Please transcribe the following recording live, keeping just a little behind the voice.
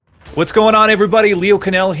What's going on, everybody? Leo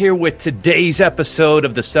Cannell here with today's episode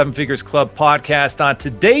of the Seven Figures Club podcast. On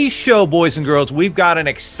today's show, boys and girls, we've got an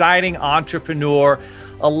exciting entrepreneur.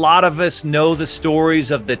 A lot of us know the stories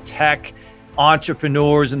of the tech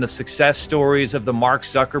entrepreneurs and the success stories of the Mark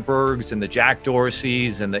Zuckerbergs and the Jack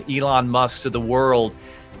Dorseys and the Elon Musks of the world.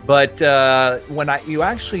 But when you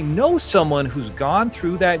actually know someone who's gone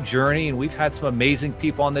through that journey, and we've had some amazing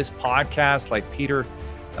people on this podcast like Peter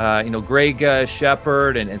Greg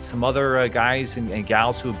Shepard and some other guys and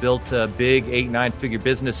gals who have built big 8-9 figure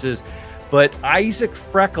businesses. But Isaac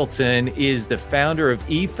Freckleton is the founder of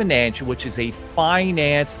eFinancial, which is a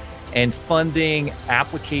finance and funding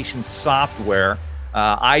application software.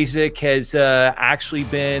 Isaac has actually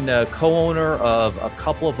been a co-owner of a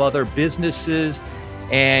couple of other businesses,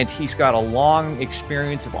 and he's got a long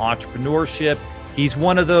experience of entrepreneurship. He's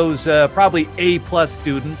one of those probably A-plus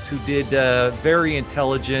students who did very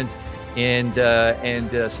intelligent and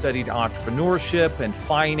studied entrepreneurship and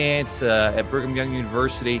finance at Brigham Young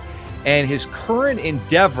University. And his current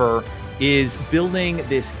endeavor is building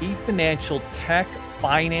this eFinancial tech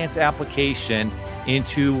finance application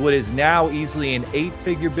into what is now easily an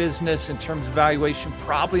 8-figure business in terms of valuation,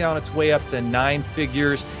 probably on its way up to 9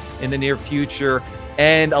 figures in the near future,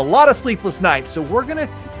 and a lot of sleepless nights. So we're going to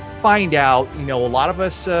find out, a lot of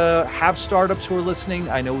us have startups who are listening.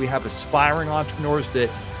 I know we have aspiring entrepreneurs that,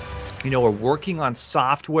 are working on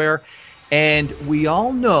software. And we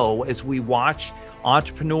all know, as we watch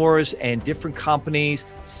entrepreneurs and different companies,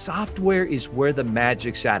 software is where the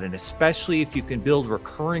magic's at. And especially if you can build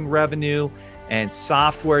recurring revenue and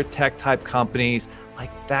software tech type companies,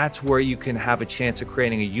 like that's where you can have a chance of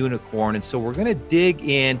creating a unicorn. And so we're going to dig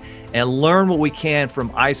in and learn what we can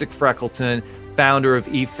from Isaac Freckleton, founder of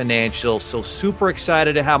eFinancial. So super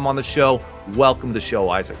excited to have him on the show. Welcome to the show,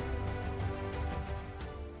 Isaac.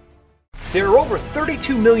 There are over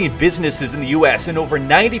 32 million businesses in the U.S., and over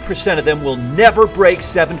 90% of them will never break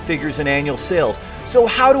 7 figures in annual sales. So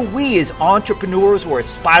how do we as entrepreneurs or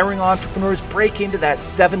aspiring entrepreneurs break into that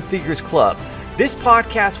 7 figures club? This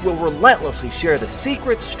podcast will relentlessly share the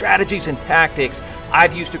secrets, strategies, and tactics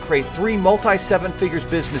I've used to create 3 multi-7 figures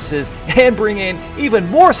businesses and bring in even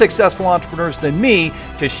more successful entrepreneurs than me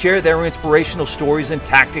to share their inspirational stories and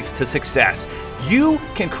tactics to success. You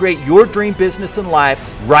can create your dream business and life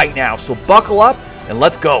right now. So buckle up and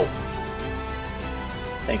let's go.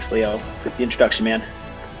 Thanks, Leo, for the introduction, man.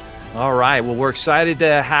 All right. Well, we're excited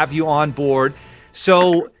to have you on board.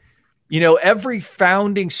 So, every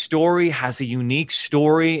founding story has a unique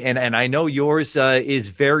story, and I know yours is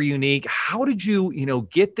very unique. How did you,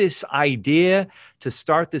 get this idea to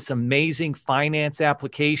start this amazing finance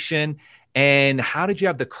application, and how did you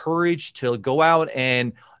have the courage to go out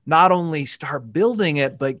and not only start building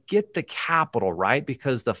it, but get the capital, right?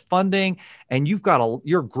 Because the funding, and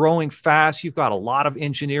you're growing fast. You've got a lot of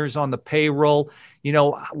engineers on the payroll.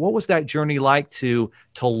 What was that journey like to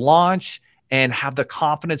launch and have the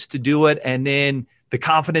confidence to do it, and then the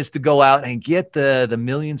confidence to go out and get the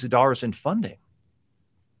millions of dollars in funding?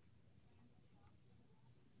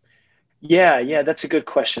 Yeah, that's a good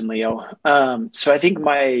question, Leo. So I think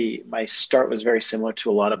my start was very similar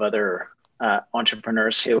to a lot of other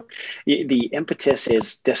entrepreneurs who the impetus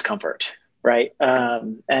is discomfort, right?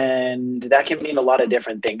 And that can mean a lot of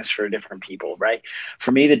different things for different people, right?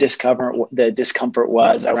 For me, the discomfort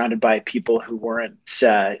was surrounded by people who weren't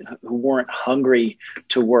hungry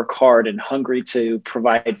to work hard and hungry to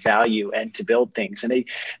provide value and to build things. And they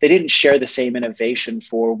didn't share the same innovation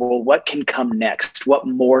for, well, what can come next? What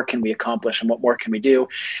more can we accomplish and what more can we do?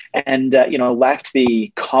 And, lacked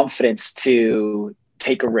the confidence to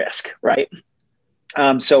take a risk, right?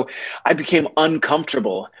 So I became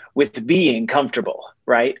uncomfortable with being comfortable,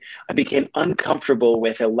 right? I became uncomfortable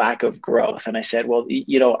with a lack of growth. And I said, well,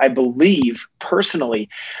 I believe personally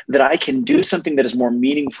that I can do something that is more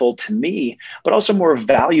meaningful to me, but also more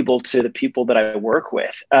valuable to the people that I work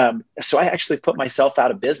with. So I actually put myself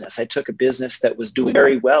out of business. I took a business that was doing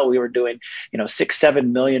very well. We were doing,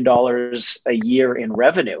 $6-7 million a year in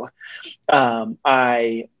revenue.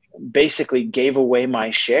 I basically gave away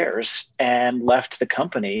my shares and left the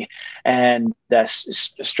company and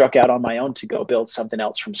struck out on my own to go build something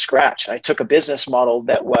else from scratch. I took a business model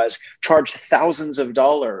that was charged thousands of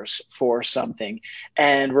dollars for something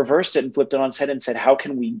and reversed it and flipped it on its head and said, how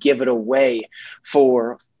can we give it away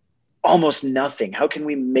for almost nothing? How can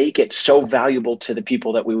we make it so valuable to the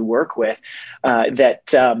people that we work with that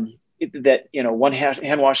one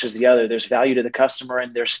hand washes the other? There's value to the customer,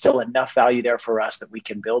 and there's still enough value there for us that we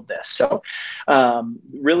can build this. So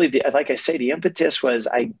really, like I say, the impetus was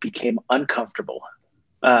I became uncomfortable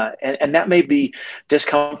And that may be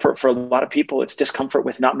discomfort for a lot of people. It's discomfort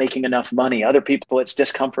with not making enough money. Other people, it's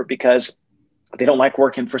discomfort because they don't like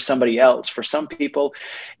working for somebody else. For some people,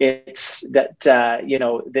 it's that,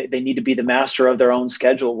 they need to be the master of their own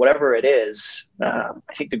schedule, whatever it is. I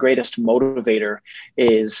think the greatest motivator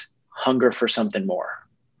is hunger for something more.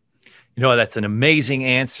 That's an amazing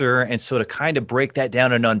answer. And so to kind of break that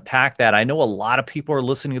down and unpack that, I know a lot of people are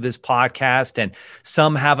listening to this podcast and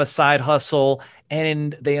some have a side hustle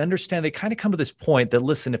and they understand, they kind of come to this point that,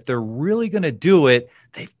 listen, if they're really going to do it,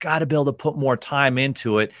 they've got to be able to put more time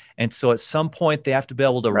into it. And so at some point they have to be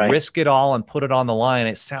able to risk it all and put it on the line.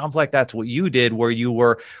 It sounds like that's what you did, where you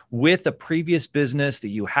were with a previous business that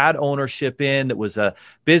you had ownership in, that was a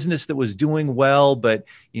business that was doing well, but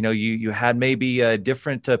you had maybe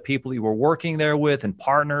different people you were working there with and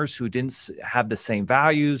partners who didn't have the same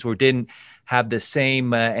values or didn't have the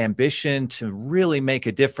same ambition to really make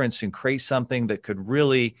a difference and create something that could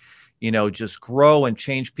really just grow and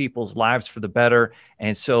change people's lives for the better.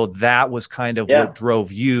 And so that was kind of what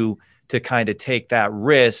drove you to kind of take that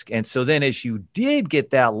risk. And so then as you did get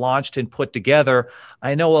that launched and put together,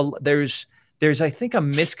 I know there's, I think, a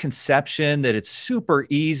misconception that it's super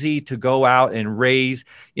easy to go out and raise,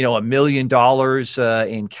 $1 million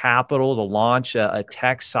in capital to launch a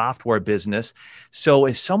tech software business. So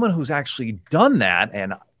as someone who's actually done that,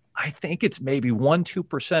 and I think it's maybe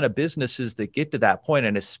 1-2% of businesses that get to that point,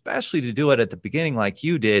 and especially to do it at the beginning like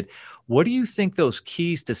you did. What do you think those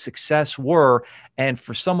keys to success were? And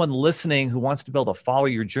for someone listening who wants to be able to follow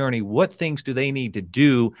your journey, what things do they need to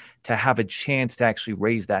do to have a chance to actually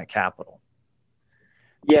raise that capital?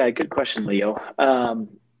 Yeah, good question, Leo.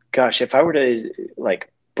 Gosh, if I were to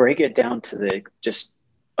break it down to the just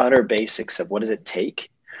utter basics of what does it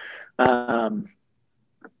take?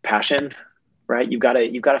 Passion. Right. You've got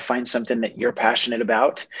to find something that you're passionate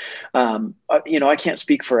about. I can't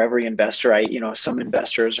speak for every investor. Some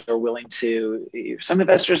investors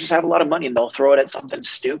just have a lot of money and they'll throw it at something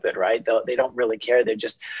stupid, right? They don't really care. They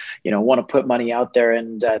just, want to put money out there,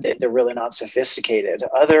 and they're really not sophisticated.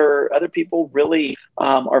 Other people really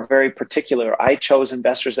are very particular. I chose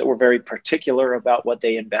investors that were very particular about what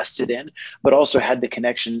they invested in, but also had the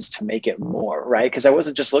connections to make it more, right? Because I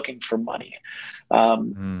wasn't just looking for money.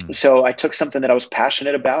 So I took something that I was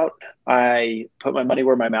passionate about. I put my money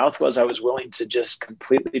where my mouth was. I was willing to just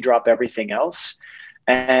completely drop everything else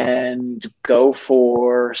and go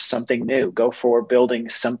for something new, go for building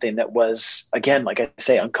something that was, again, like I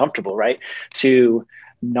say, uncomfortable, right? To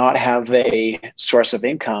not have a source of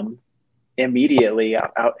income immediately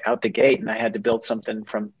out the gate. And I had to build something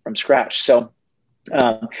from scratch. So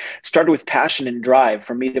started with passion and drive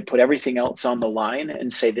for me to put everything else on the line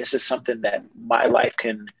and say, this is something that my life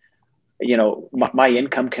can, my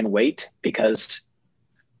income can wait, because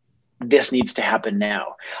this needs to happen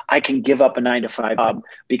now. I can give up a 9-to-5 job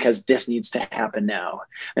because this needs to happen now.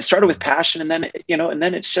 I started with passion, and then,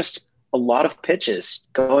 it's just a lot of pitches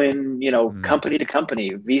going, company to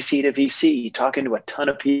company, VC to VC, talking to a ton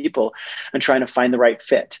of people and trying to find the right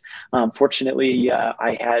fit. Fortunately,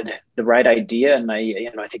 I had the right idea, and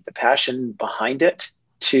I think the passion behind it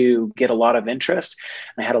to get a lot of interest.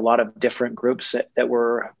 I had a lot of different groups that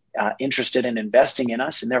were interested in investing in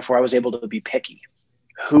us, and therefore I was able to be picky.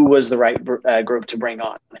 Who was the right group to bring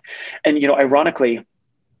on? And, ironically,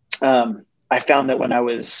 I found that when I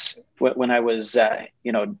was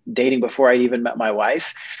dating before I even met my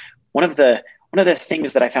wife, one of the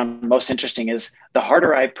things that I found most interesting is the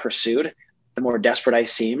harder I pursued, the more desperate I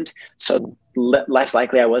seemed, so less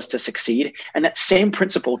likely I was to succeed. And that same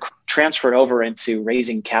principle transferred over into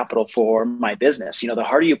raising capital for my business. The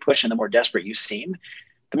harder you push and the more desperate you seem,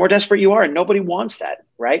 the more desperate you are, and nobody wants that,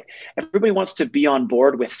 right? Everybody wants to be on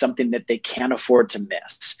board with something that they can't afford to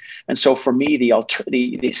miss. And so for me,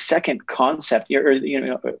 the second concept,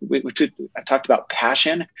 I've talked about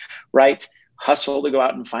passion, right? Hustle to go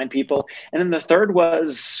out and find people. And then the third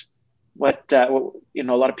was what a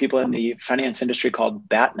lot of people in the finance industry called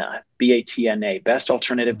BATNA, BATNA, best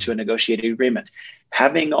alternative to a negotiated agreement.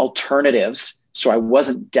 Having alternatives, so I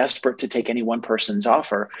wasn't desperate to take any one person's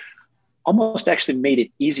offer, almost actually made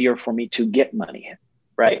it easier for me to get money,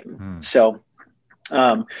 right? So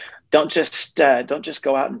don't just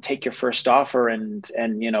go out and take your first offer and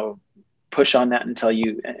push on that until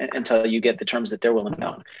you get the terms that they're willing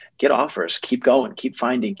to. Get offers, keep going, keep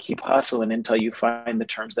finding, keep hustling until you find the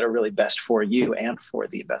terms that are really best for you and for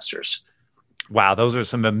the investors. Wow, those are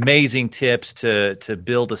some amazing tips to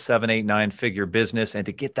build a 7, 8, 9-figure business and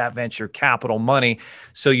to get that venture capital money.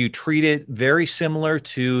 So you treat it very similar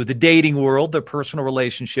to the dating world, the personal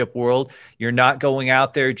relationship world. You're not going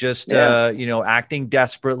out there just acting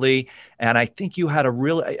desperately. And I think you had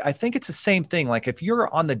I think it's the same thing. Like if you're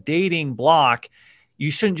on the dating block,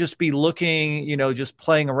 you shouldn't just be looking, just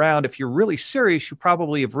playing around. If you're really serious, you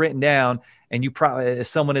probably have written down, and you probably, as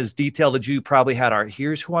someone as detailed as you probably had,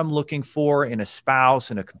 here's who I'm looking for in a spouse,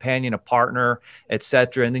 in a companion, a partner, et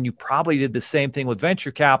cetera. And then you probably did the same thing with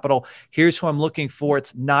venture capital. Here's who I'm looking for.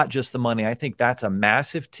 It's not just the money. I think that's a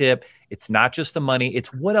massive tip. It's not just the money.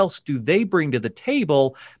 It's what else do they bring to the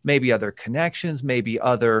table? Maybe other connections, maybe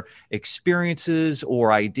other experiences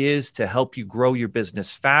or ideas to help you grow your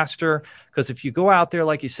business faster. Because if you go out there,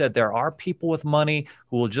 like you said, there are people with money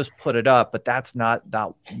who will just put it up, but that's not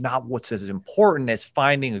what's as important as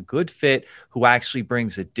finding a good fit who actually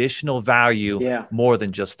brings additional value more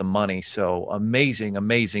than just the money. So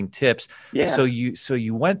amazing tips. Yeah. So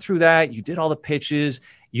you went through that, you did all the pitches,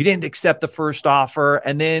 you didn't accept the first offer.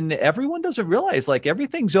 And then everyone doesn't realize, like,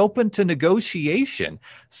 everything's open to negotiation.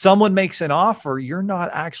 Someone makes an offer, you're not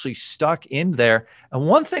actually stuck in there. And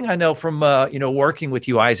one thing I know from, working with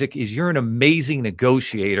you, Isaac, is you're an amazing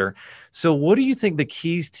negotiator. So what do you think the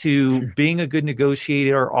keys to being a good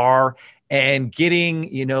negotiator are, and getting,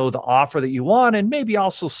 the offer that you want, and maybe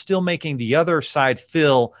also still making the other side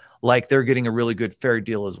feel like they're getting a really good, fair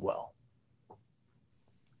deal as well?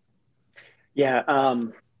 Yeah.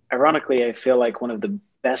 Ironically, I feel like one of the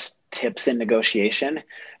best tips in negotiation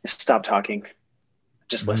is stop talking,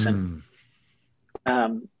 just listen. A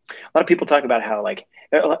lot of people talk about how, like,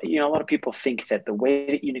 a lot of people think that the way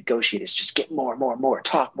that you negotiate is just get more,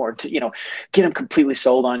 talk more, to, get them completely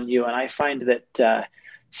sold on you. And I find that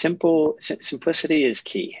simplicity is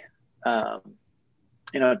key.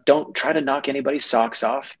 Don't try to knock anybody's socks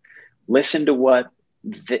off. Listen to what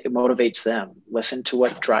motivates them. Listen to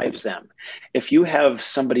what drives them. If you have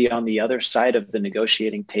somebody on the other side of the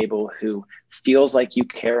negotiating table who feels like you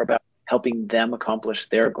care about helping them accomplish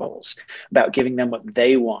their goals, about giving them what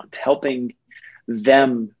they want, helping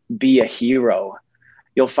them be a hero,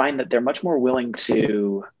 you'll find that they're much more willing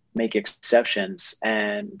to make exceptions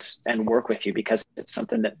and work with you because it's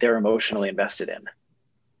something that they're emotionally invested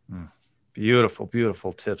in.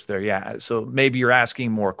 Beautiful tips there. Yeah. So maybe you're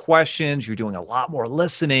asking more questions. You're doing a lot more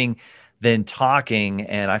listening than talking.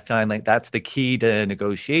 And I find like that's the key to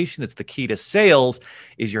negotiation. It's the key to sales,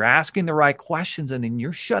 is you're asking the right questions, and then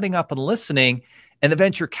you're shutting up and listening. And the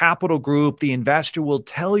venture capital group, the investor, will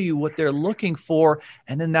tell you what they're looking for.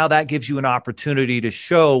 And then now that gives you an opportunity to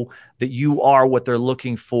show that you are what they're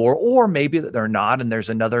looking for, or maybe that they're not. And there's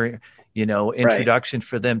another, introduction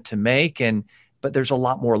for them to make. But there's a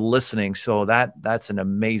lot more listening. So that's an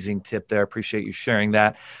amazing tip there. Appreciate you sharing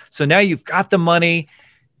that. So now you've got the money.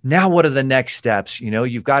 Now what are the next steps?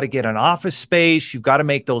 You've got to get an office space. You've got to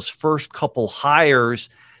make those first couple hires.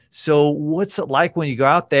 So what's it like when you go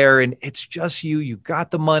out there and it's just you've got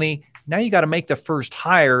the money. Now you got to make the first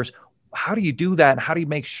hires. How do you do that? And how do you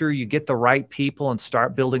make sure you get the right people and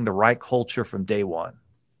start building the right culture from day one?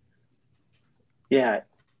 Yeah.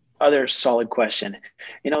 Other solid question.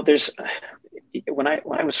 When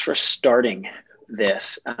I was first starting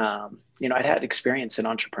this, I'd had experience in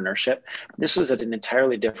entrepreneurship. This was at an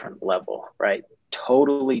entirely different level, right?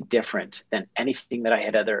 Totally different than anything that I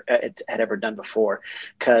had ever done before.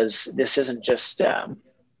 Because this isn't just,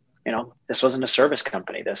 this wasn't a service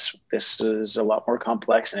company. This is a lot more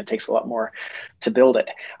complex, and it takes a lot more to build it.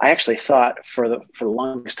 I actually thought for the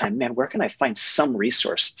longest time, man, where can I find some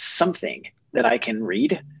resource, something that I can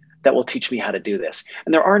read that will teach me how to do this?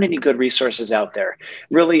 And there aren't any good resources out there.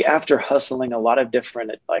 Really, after hustling a lot of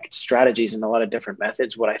different strategies and a lot of different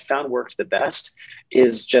methods, what I found worked the best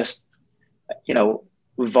is just,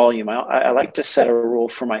 volume. I like to set a rule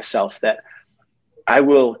for myself that I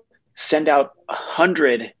will send out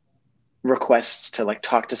 100 requests to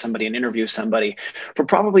talk to somebody and interview somebody for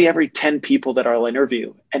probably every 10 people that I'll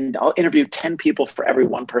interview. And I'll interview 10 people for every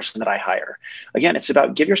one person that I hire. Again, it's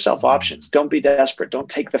about give yourself options. Don't be desperate. Don't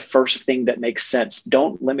take the first thing that makes sense.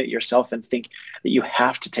 Don't limit yourself and think that you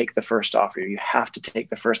have to take the first offer. You have to take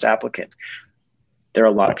the first applicant. There are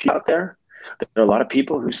a lot of people out there. There are a lot of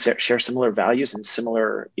people who share similar values and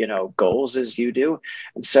similar, goals as you do.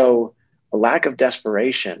 And so a lack of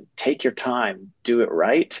desperation, take your time, do it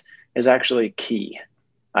right, is actually key,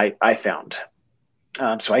 I found.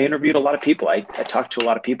 So I interviewed a lot of people. I talked to a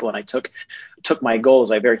lot of people, and I took my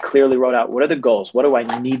goals. I very clearly wrote out, what are the goals? What do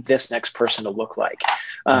I need this next person to look like?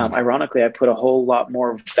 Ironically, I put a whole lot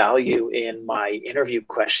more value in my interview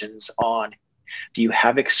questions on Do you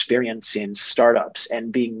have experience in startups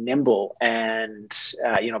and being nimble and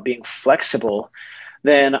being flexible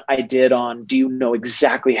than I did on, do you know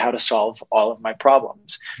exactly how to solve all of my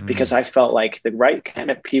problems? Because I felt like the right kind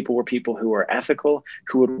of people were people who were ethical,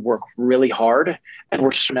 who would work really hard and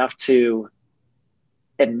were smart enough to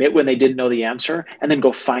admit when they didn't know the answer and then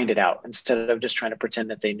go find it out instead of just trying to pretend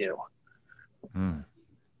that they knew.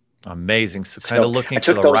 Amazing. So kind of looking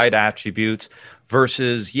for the right attributes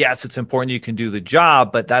versus, yes, it's important you can do the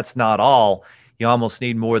job, but that's not all. You almost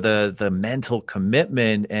need more the mental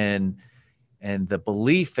commitment and the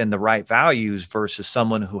belief in the right values versus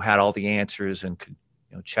someone who had all the answers and could,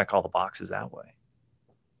 check all the boxes that way.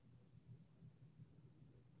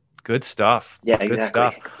 Good stuff. Yeah, good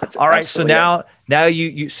exactly. stuff. All right. So now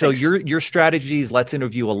your strategy is, let's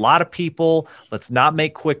interview a lot of people. Let's not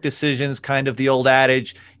make quick decisions. Kind of the old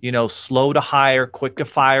adage, slow to hire, quick to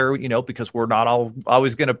fire, because we're not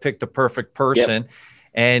always going to pick the perfect person.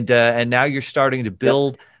 Yep. And now you're starting to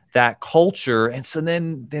build that culture. And so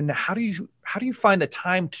then how do you find the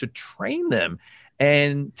time to train them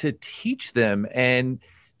and to teach them and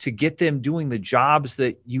to get them doing the jobs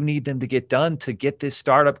that you need them to get done to get this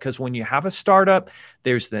startup? Because when you have a startup,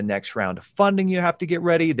 there's the next round of funding you have to get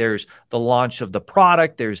ready. There's the launch of the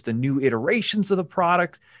product. There's the new iterations of the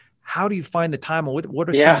product. How do you find the time? What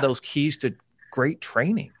are some of those keys to great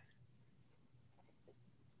training?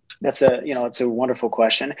 That's it's a wonderful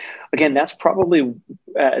question. Again, that's probably,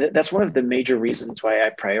 that's one of the major reasons why I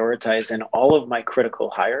prioritize in all of my critical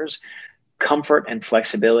hires, comfort and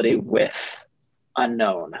flexibility with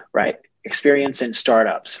unknown, right? Experience in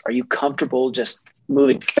startups. Are you comfortable just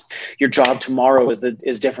moving? Your job tomorrow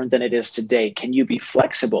is different than it is today. Can you be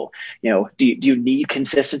flexible? Do you need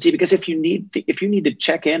consistency? Because if you need to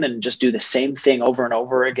check in and just do the same thing over and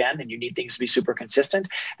over again, and you need things to be super consistent,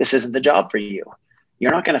 this isn't the job for you.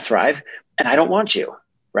 You're not going to thrive, and I don't want you,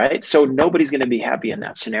 right? So nobody's going to be happy in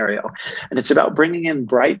that scenario. And it's about bringing in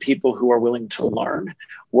bright people who are willing to learn,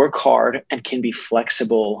 work hard, and can be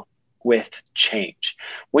flexible with change.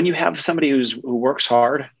 When you have somebody who works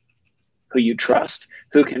hard, who you trust,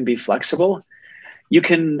 who can be flexible, you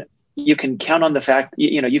can count on the fact,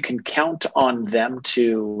 you can count on them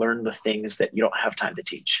to learn the things that you don't have time to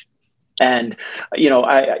teach. And,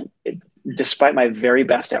 despite my very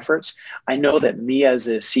best efforts, I know that me as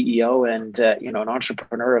a CEO and, an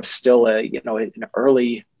entrepreneur of still an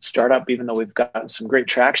early startup, even though we've gotten some great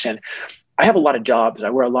traction, I have a lot of jobs.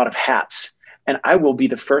 I wear a lot of hats, and I will be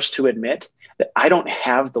the first to admit that I don't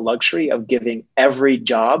have the luxury of giving every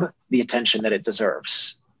job the attention that it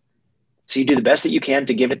deserves. So you do the best that you can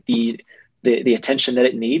to give it the attention that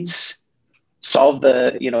it needs, solve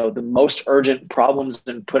the most urgent problems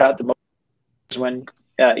and put out the most when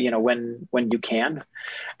you can,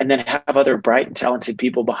 and then have other bright and talented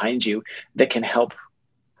people behind you that can help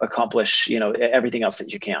accomplish, everything else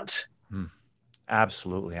that you can't.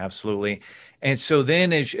 Absolutely. Absolutely. And so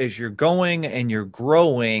then as you're going and you're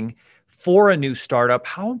growing for a new startup,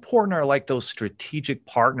 how important are like those strategic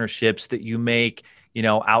partnerships that you make,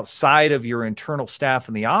 outside of your internal staff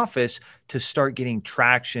in the office to start getting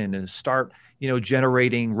traction and start,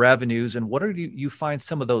 generating revenues? And what you find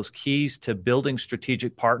some of those keys to building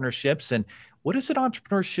strategic partnerships? And what is it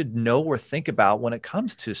entrepreneurs should know or think about when it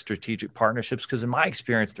comes to strategic partnerships? Because in my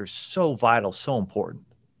experience, they're so vital, so important.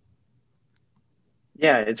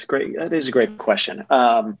 Yeah, that is a great question.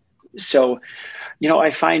 So,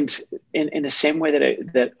 I find in the same way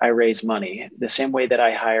that I raise money, the same way that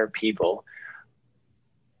I hire people,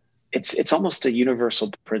 it's almost a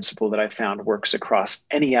universal principle that I found works across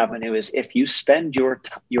any avenue, is if you spend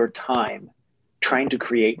your time trying to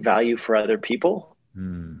create value for other people,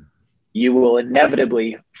 you will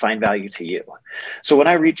inevitably find value to you. So when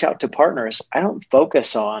I reach out to partners, I don't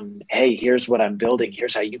focus on, hey, here's what I'm building,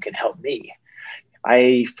 here's how you can help me.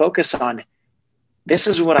 I focus on, this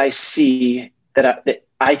is what I see that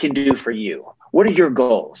I can do for you. What are your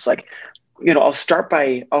goals? Like, I'll start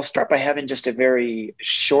by having just a very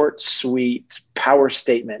short, sweet power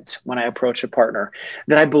statement when I approach a partner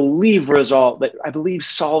that I believe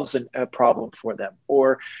solves a problem for them,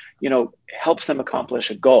 or, helps them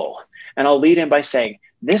accomplish a goal. And I'll lead in by saying,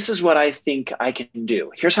 this is what I think I can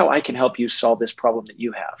do. Here's how I can help you solve this problem that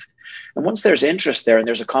you have. And once there's interest there and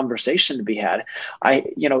there's a conversation to be had,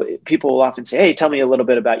 people will often say, hey, tell me a little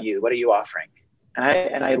bit about you. What are you offering?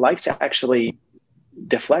 And I like to actually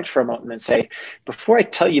deflect for a moment and say, before I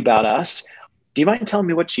tell you about us, do you mind telling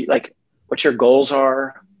me what your goals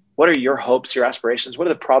are? What are your hopes, your aspirations? What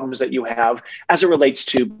are the problems that you have as it relates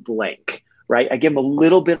to blank, right? I give them a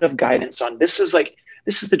little bit of guidance on, this is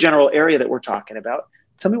the general area that we're talking about.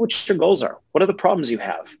 Tell me what your goals are. What are the problems you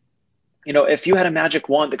have? if you had a magic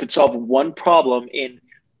wand that could solve one problem in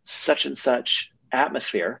such and such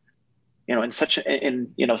atmosphere, in such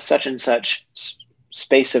and such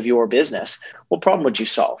space of your business, what problem would you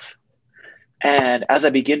solve? And as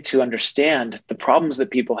I begin to understand the problems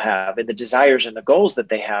that people have and the desires and the goals that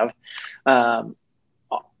they have,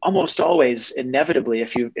 almost always, inevitably,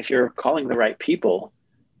 if you're calling the right people,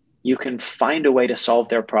 you can find a way to solve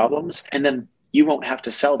their problems, and then you won't have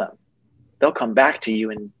to sell them. They'll come back to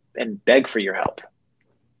you and beg for your help.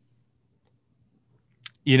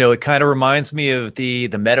 It kind of reminds me of the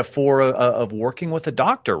metaphor of working with a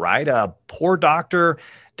doctor, right? A poor doctor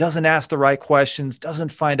doesn't ask the right questions, doesn't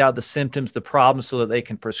find out the symptoms, the problems, so that they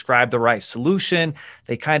can prescribe the right solution.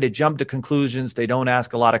 They kind of jump to conclusions. They don't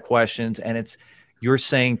ask a lot of questions. And you're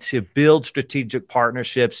saying to build strategic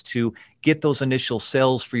partnerships, to get those initial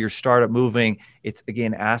sales for your startup moving. It's,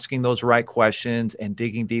 again, asking those right questions and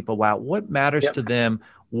digging deep about what matters to them,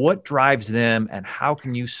 what drives them, and how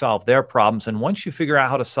can you solve their problems. And once you figure out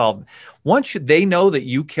how to solve, once they know that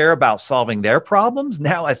you care about solving their problems,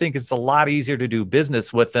 now I think it's a lot easier to do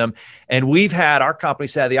business with them. And our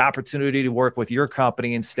company's had the opportunity to work with your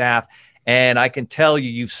company and staff. And I can tell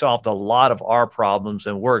you've solved a lot of our problems,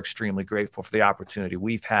 and we're extremely grateful for the opportunity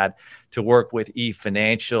we've had to work with Eve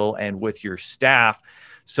Financial and with your staff.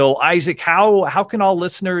 So, Isaac, how can all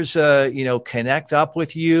listeners, connect up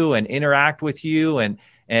with you and interact with you and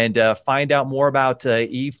find out more about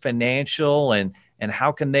Eve Financial, and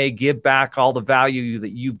how can they give back all the value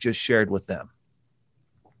that you've just shared with them?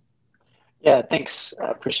 Yeah, thanks. I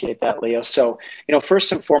appreciate that, Leo. So,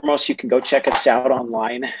 first and foremost, you can go check us out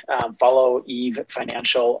online. Follow Eve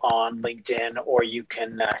Financial on LinkedIn, or you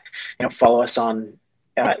can, follow us on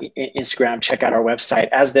Instagram. Check out our website.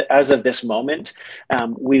 As of this moment,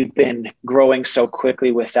 we've been growing so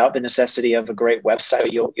quickly without the necessity of a great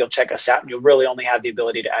website. You'll check us out, and you'll really only have the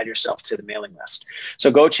ability to add yourself to the mailing list. So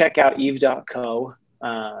go check out eve.co.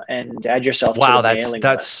 And add yourself to the mailing list.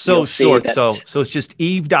 That's so short. So it's just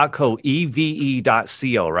eve.co,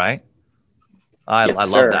 eve.co, right? I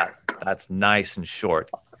love that. That's nice and short.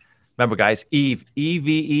 Remember, guys,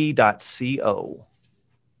 eve.co.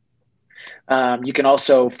 You can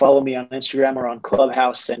also follow me on Instagram or on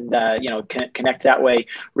Clubhouse, and connect that way.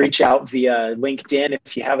 Reach out via LinkedIn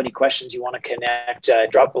if you have any questions you want to connect.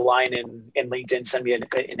 Drop a line in LinkedIn. Send me an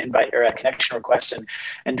invite or a connection request,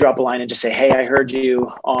 and drop a line and just say, "Hey, I heard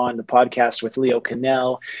you on the podcast with Leo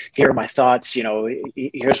Cannell. Here are my thoughts.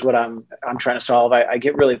 Here's what I'm trying to solve." I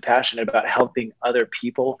get really passionate about helping other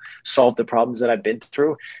people solve the problems that I've been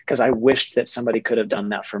through, because I wished that somebody could have done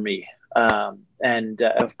that for me. And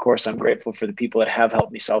of course, I'm grateful for the people that have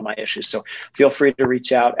helped me solve my issues. So feel free to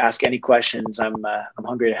reach out, ask any questions. I'm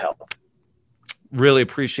hungry to help. Really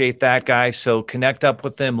appreciate that, guys. So connect up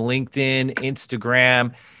with them, LinkedIn,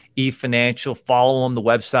 Instagram, Eve Financial. Follow them. The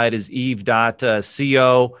website is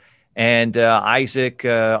eve.co. And Isaac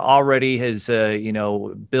already has,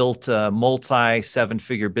 built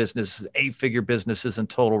multi-7-figure businesses, 8-figure businesses in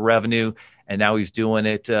total revenue. And now he's doing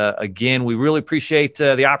it again. We really appreciate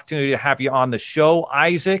the opportunity to have you on the show,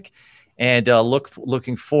 Isaac, and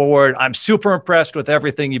looking forward. I'm super impressed with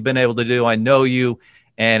everything you've been able to do. I know you,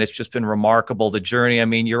 and it's just been remarkable, the journey. I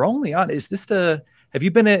mean, you're only on, have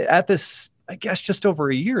you been at this, I guess, just over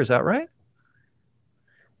a year? Is that right?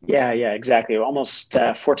 Yeah, exactly. Almost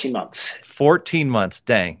 14 months. 14 months.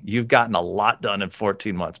 Dang, you've gotten a lot done in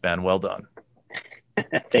 14 months, man. Well done.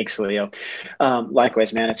 Thanks, Leo.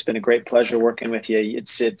 Likewise, man, it's been a great pleasure working with you.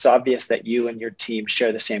 It's obvious that you and your team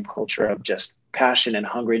share the same culture of just passion and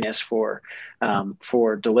hungriness for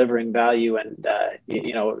delivering value, and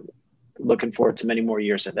looking forward to many more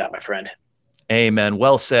years of that, my friend. Amen.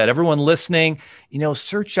 Well said. Everyone listening,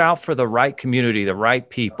 search out for the right community, the right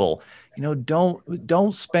people. Don't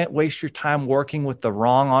waste your time working with the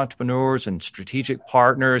wrong entrepreneurs and strategic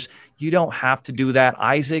partners. You don't have to do that.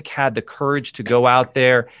 Isaac had the courage to go out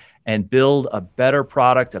there and build a better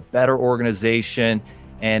product, a better organization,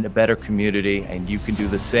 and a better community. And you can do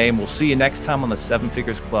the same. We'll see you next time on the 7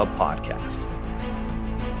 Figures Club podcast.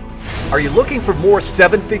 Are you looking for more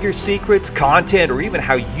 7-figure secrets, content, or even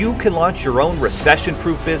how you can launch your own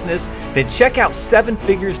recession-proof business? Then check out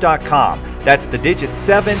 7figures.com. That's the digit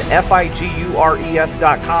 7,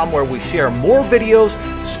 FIGURES.com, where we share more videos,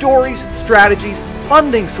 stories, strategies,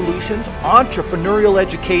 funding solutions, entrepreneurial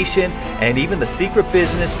education, and even the secret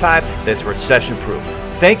business type that's recession-proof.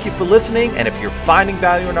 Thank you for listening, and if you're finding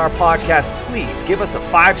value in our podcast, please give us a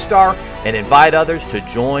 5-star and invite others to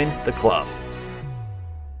join the club.